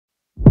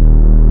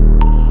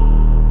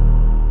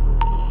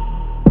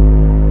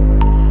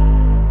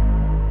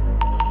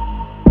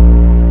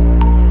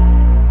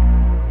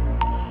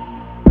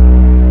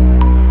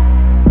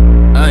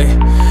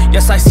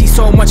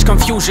much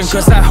confusion,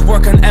 cause I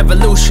work on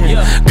evolution.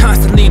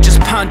 Constantly just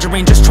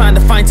pondering, just trying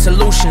to find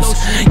solutions.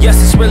 Yes,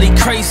 it's really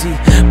crazy,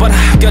 but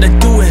I gotta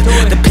do it.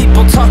 The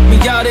people talk me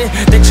out it,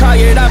 they try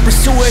it, I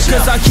pursue it.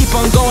 Cause I keep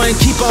on going,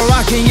 keep on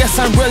rocking, yes,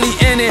 I'm really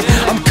in it.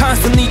 I'm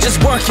constantly just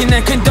working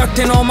and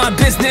conducting all my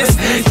business.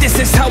 This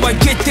is how I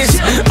get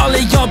this, all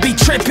of y'all be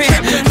tripping.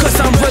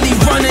 Cause I'm really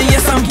running,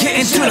 yes, I'm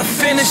getting to the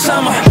finish.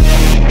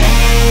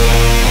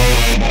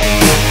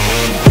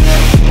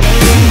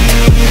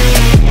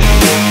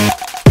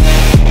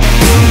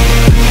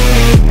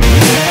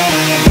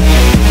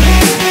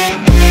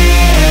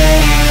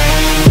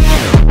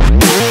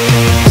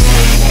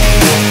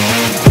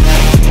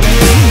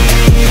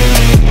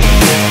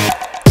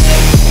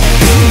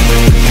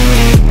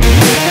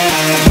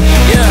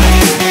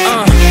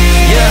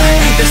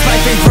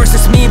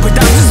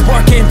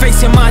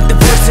 Facing my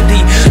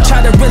diversity, try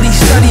to really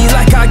study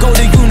like I go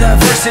to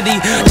university.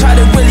 Try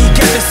to really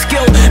get the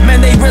skill,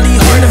 man, they really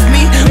heard of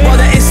me. Well,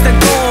 that is the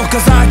goal,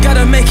 cause I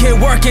gotta make it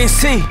work and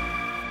see.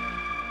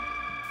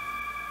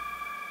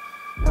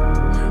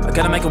 I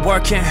gotta make it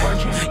work,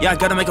 yeah, I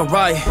gotta make it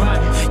right.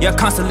 Yeah,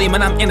 constantly,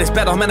 man, I'm in this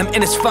battle, man, I'm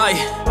in this fight.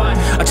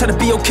 I try to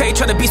be okay,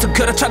 try to be so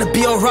good, I try to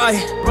be alright.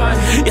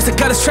 Yes, I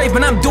got it straight,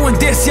 man, I'm doing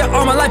this, yeah,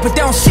 all my life, but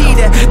they don't see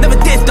that. Never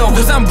did though,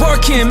 cause I'm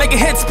working, making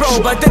hits, bro.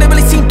 But they don't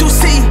really seem to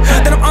see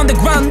that I'm on the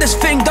ground, this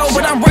thing though.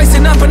 But I'm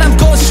rising up and I'm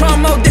going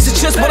strong, oh, this is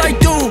just what I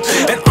do.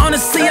 And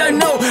honestly, I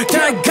know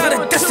that I got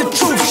it, that's the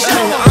truth. So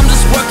I'm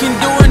just working,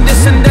 doing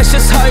this, and that's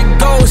just how it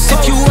goes.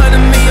 If you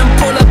enemy and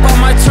pull up, I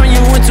might turn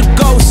you into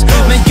ghosts.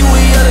 Man, you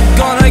ain't other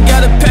gone, I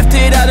got it, peft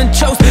it out and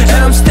chose.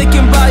 And I'm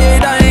sticking by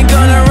it, I ain't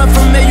gonna run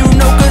from it, you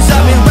know. Cause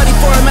I've been ready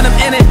for it, man, I'm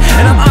in it.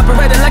 And I'm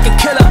operating like a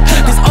killer.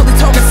 There's all the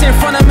targets in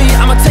front of me,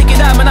 I'ma take it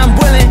out, man, I'm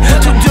willing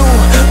to do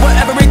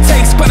whatever it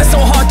takes. But it's so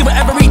hard to do it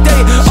every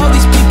day. All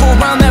these people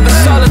around never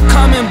saw it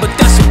coming, but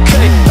that's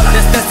okay.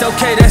 That's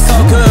okay, that's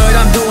all good.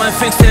 I'm doing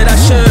things that I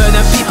should,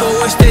 and people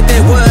wish that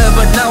they would,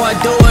 but now I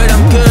do it,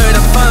 I'm good,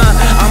 I'm fine,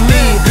 I'm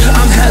me,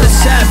 I'm hella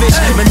savage.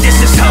 Man,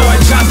 this is how I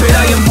drop it,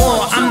 I am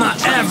more, I'm not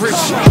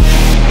average.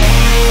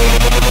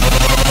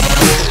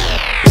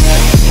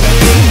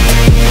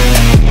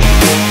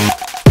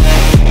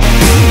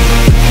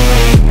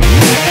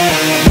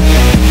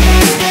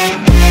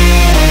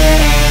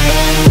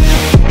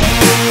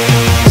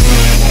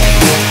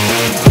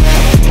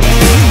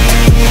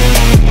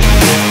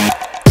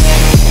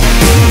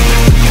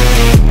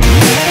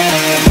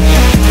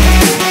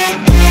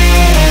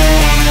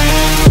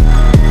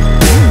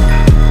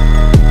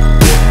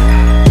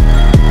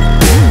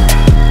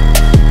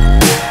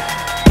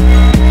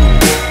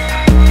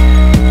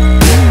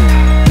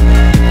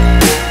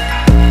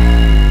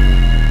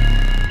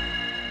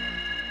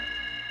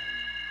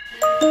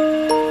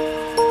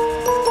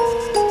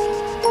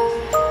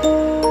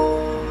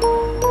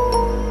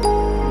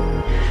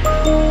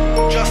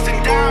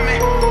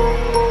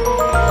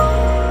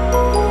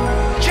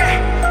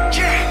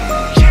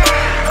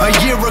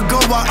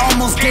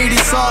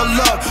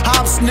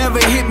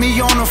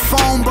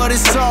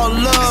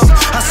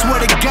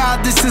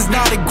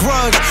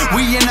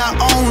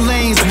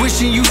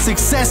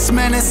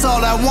 Man, that's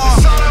all I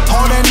want.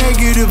 All that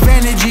negative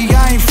energy,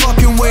 I ain't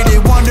fucking with it.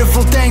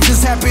 Wonderful things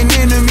just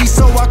happening to me,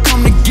 so I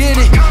come to get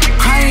it.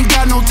 I ain't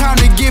got no time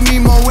to give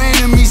me more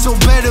enemies, so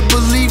better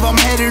believe I'm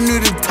heading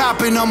to the top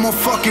and I'ma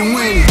fucking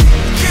win it.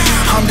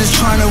 I'm just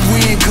trying to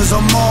win cause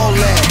I'm all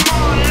that,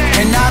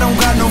 and I don't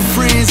got no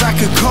friends I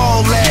could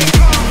call that.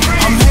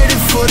 I'm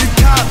headed for the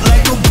top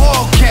like a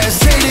ball cat.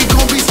 Say they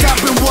gon' be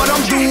stopping what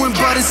I'm doing,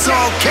 but it's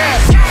all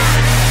cap.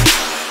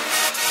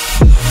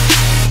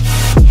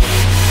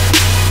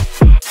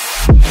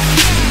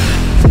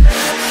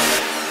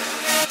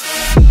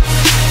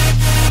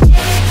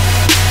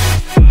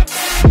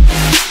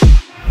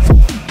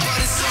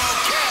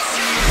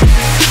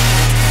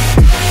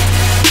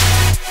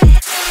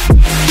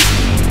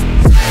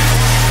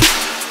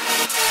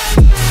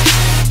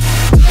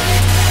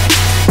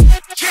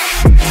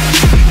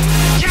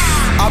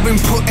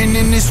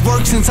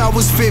 Work since I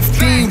was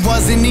 15,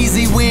 wasn't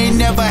easy, we ain't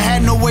never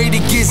had no way to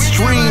get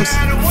streams.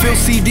 Fill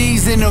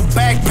CDs in a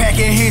backpack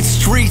and hit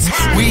streets.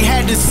 We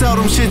had to sell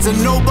them shit so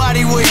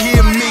nobody would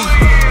hear me.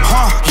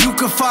 You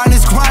can find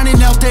us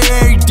grinding out there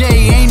every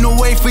day. Ain't no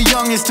way for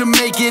youngins to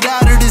make it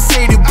out of this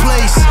hated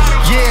place.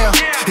 Yeah,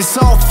 it's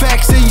all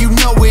facts and you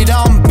know it.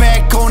 I'm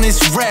back on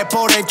this rap,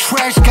 all that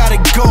trash gotta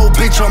go,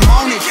 bitch, I'm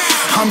on it.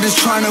 I'm just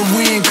trying to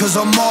win cause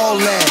I'm all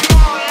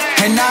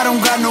that, and I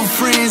don't got no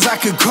friends I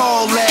could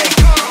call that.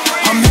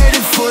 I'm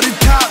headed for the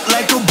top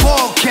like a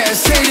ball cat.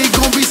 Say they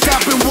gon' be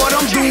stopping what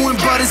I'm doing,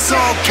 but it's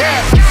all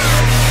cap.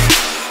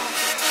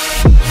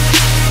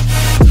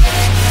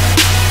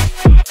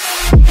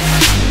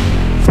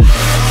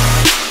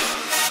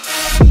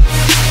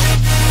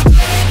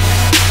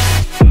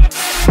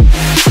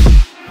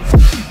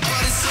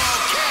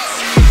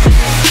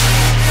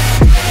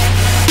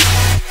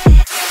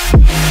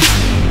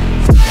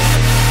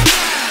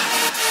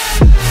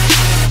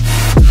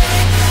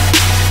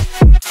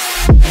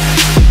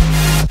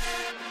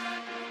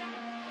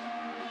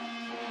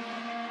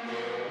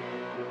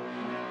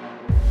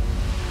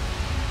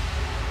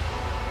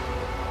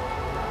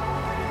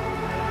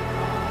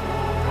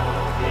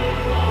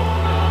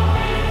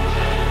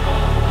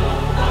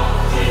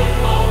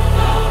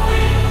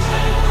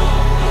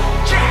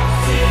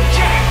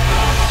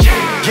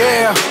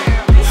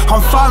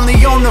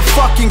 finally on the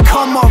fucking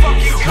come up.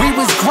 We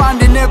was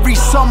grinding every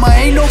summer,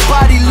 ain't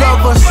nobody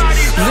love us.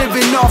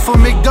 Living off of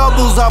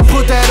McDoubles, I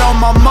put that on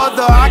my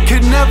mother. I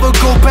could never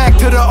go back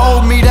to the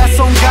old me, that's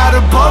on God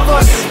above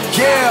us.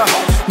 Yeah,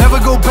 never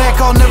go back,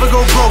 I'll never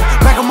go broke.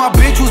 Back on my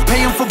bitch was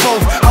paying for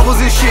both. I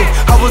wasn't shit,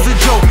 I was a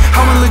joke.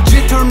 How I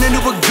legit turned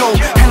into a goat.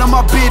 Handle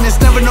my business,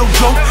 never no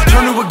joke.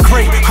 Turn to a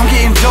great, I'm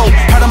getting dope.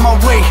 Out of my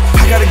way,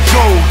 I gotta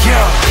go,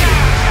 yeah.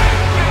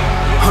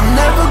 I'm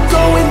never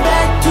going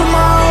back to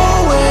my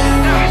old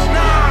ways.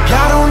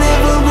 Y'all don't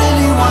ever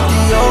really want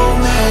the old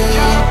me.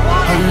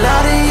 A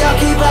lot of y'all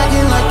keep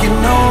acting like you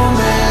know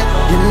me.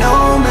 You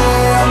know me,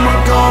 I'm a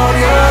god,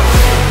 yeah.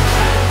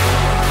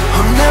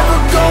 I'm never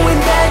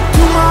going back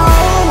to my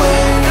old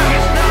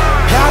ways.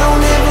 Y'all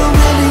don't ever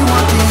really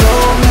want the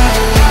old me.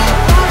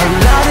 A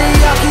lot of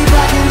y'all keep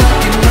acting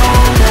like you know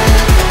me.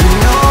 You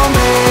know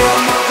me,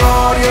 I'm a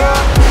god, yeah.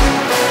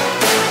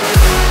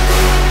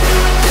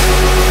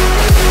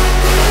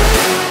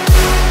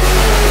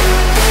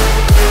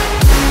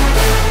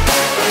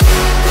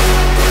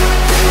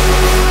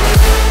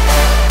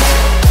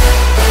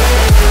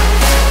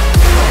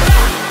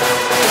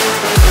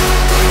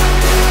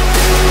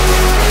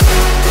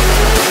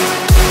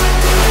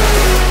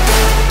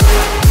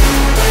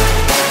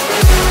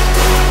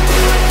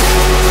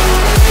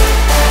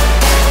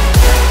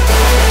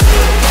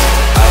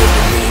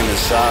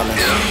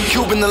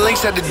 Cuban, the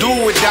links had to do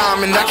it with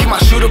Diamond. I keep my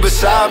shooter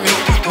beside me.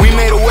 We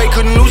made a way,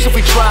 couldn't lose if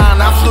we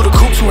tried. I flew the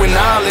coupe to an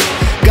island.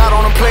 Got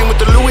on a plane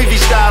with the Louis V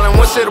styling.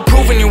 What's it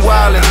approving you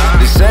wildin'?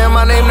 They saying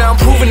my name, now I'm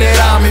proving that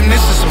I'm him. This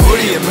is some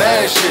hoodie and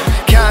mad shit.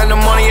 Counting the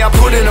money I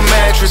put in a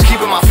mattress,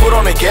 keeping my foot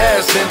on the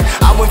gas. And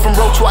I went from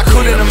broke to I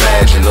couldn't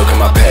imagine. Look at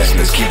my past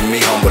and it's keeping me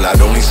humble. I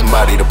don't need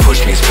somebody to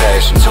push me, it's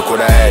passion. Took what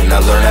I had and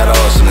I learned how to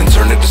hustle and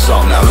turned it to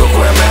something. Now look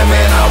where I'm at,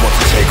 man. I want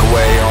to take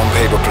away on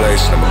paper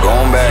place. Never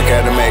going back,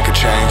 had to make a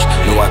change.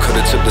 Knew I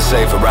could've took the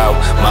safer route.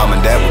 Mom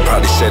and dad would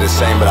probably say the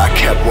same, but I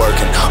kept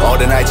working. All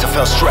the nights I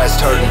felt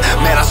stressed, hurting.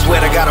 Man, I swear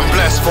to God I'm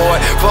blessed for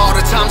it. For all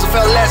the times I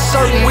felt less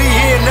certain. We